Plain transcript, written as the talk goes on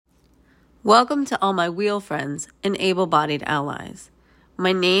Welcome to all my wheel friends and able-bodied allies.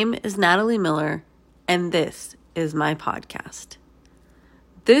 My name is Natalie Miller, and this is my podcast.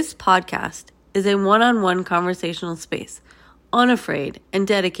 This podcast is a one-on-one conversational space, unafraid and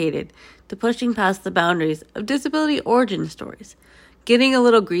dedicated to pushing past the boundaries of disability origin stories, getting a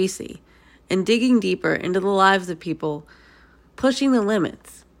little greasy, and digging deeper into the lives of people, pushing the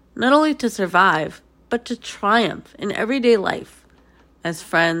limits, not only to survive, but to triumph in everyday life as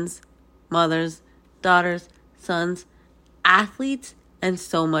friends, mothers, daughters, sons, athletes, and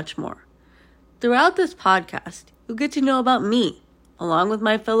so much more. Throughout this podcast, you'll get to know about me, along with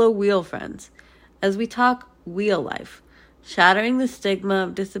my fellow wheel friends, as we talk wheel life, shattering the stigma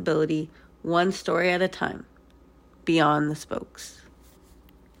of disability one story at a time, beyond the spokes.